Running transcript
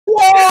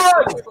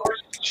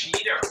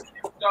cheater.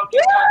 Don't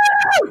get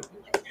caught.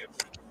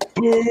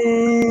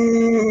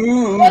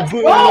 Let's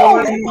go!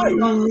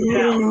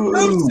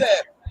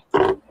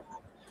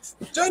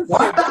 Joseph!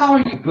 What the hell are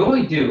you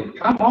booing, dude?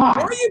 Come on.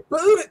 Why are you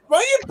booing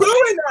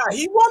that?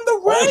 He won the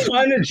race! What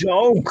kind of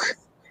joke?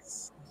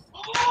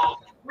 Oh,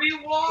 we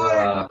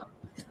won!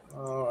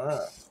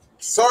 Alright.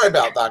 Sorry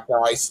about that,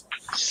 guys.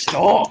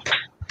 Stop.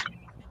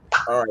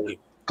 Alright.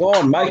 Go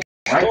on, mate.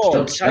 Go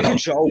on, take a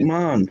joke,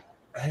 man.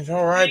 It's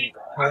alright.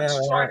 I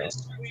was trying to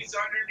squeeze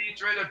underneath,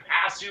 trying to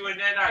pass you, and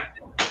then I...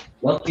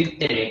 Well, you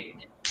did it.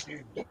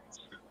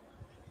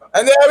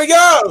 And there we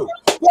go!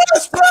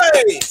 First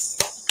place!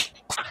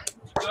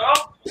 So,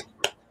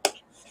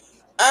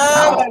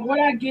 And What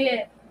I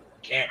get?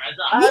 cameras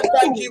And up.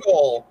 thank you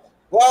all.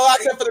 Well,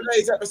 that's it for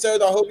today's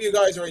episode. I hope you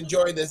guys are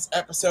enjoying this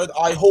episode.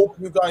 I hope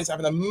you guys are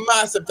having a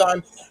massive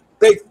time.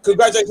 Big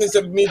congratulations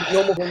to me,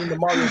 Normal, winning the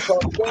Mario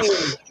Kart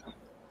game.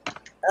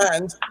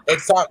 And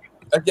it's time.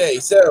 Okay,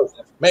 so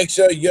make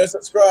sure you're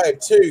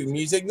subscribed to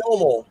Music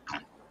Normal.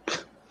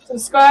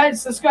 Subscribe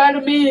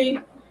to me.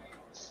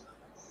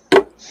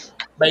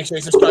 Make sure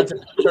you subscribe to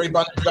Cherry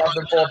Button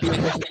 2004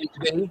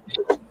 BTV.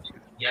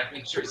 Yeah,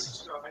 make sure you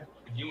subscribe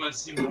if you want to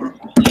see more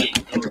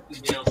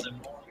videos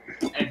and more.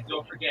 And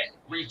don't forget,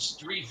 reach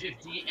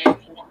 350 and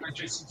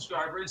 400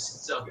 subscribers.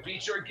 So be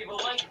sure to give a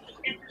like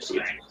and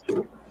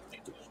subscribe.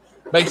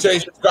 Make sure you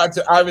subscribe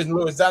to Ivan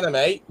Lewis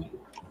Anime.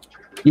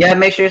 Yeah,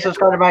 make sure you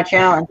subscribe to my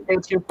channel and stay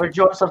tuned for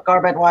Joseph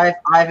Garbett wife,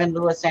 Ivan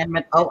Lewis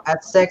Animate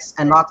at 6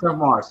 and lots of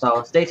more.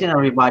 So stay tuned,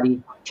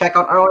 everybody. Check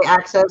out early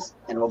access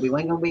and we'll be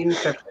linking in the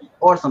description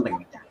or something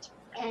like that.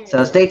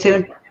 So stay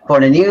tuned for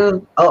the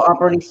new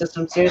operating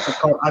system series. It's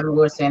called Ivan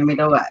Lewis Animate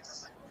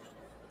OS.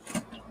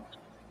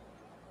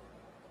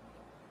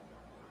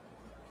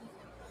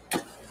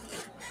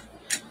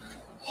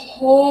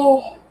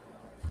 Oh.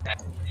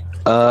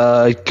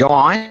 Go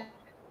on.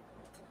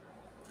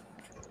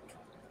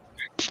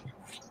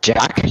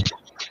 Jack?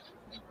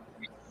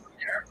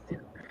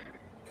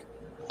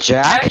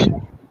 Jack?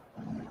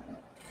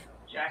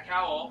 Jack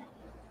Howell.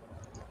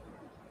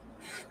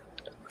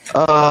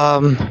 Sorry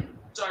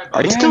about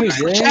Are you that.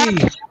 still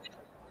Jack?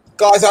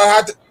 Guys,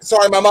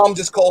 sorry, my mom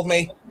just called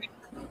me.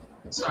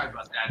 Sorry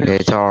about that.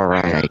 It's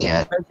alright, I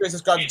guess. Make sure you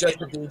subscribe to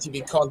Joseph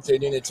BTV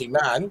Continuity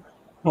Man.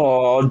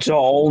 Oh,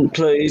 don't,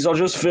 please. I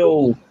just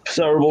feel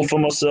terrible for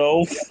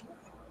myself.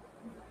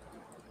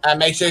 And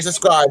make sure you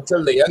subscribe to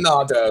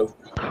Leonardo.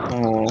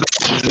 Oh,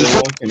 I feel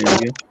like an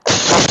idiot.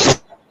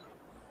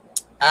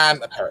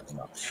 And apparently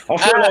not. I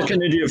feel like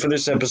an idiot for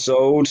this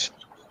episode.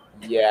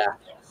 Yeah.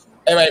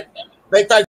 Anyway, big thanks.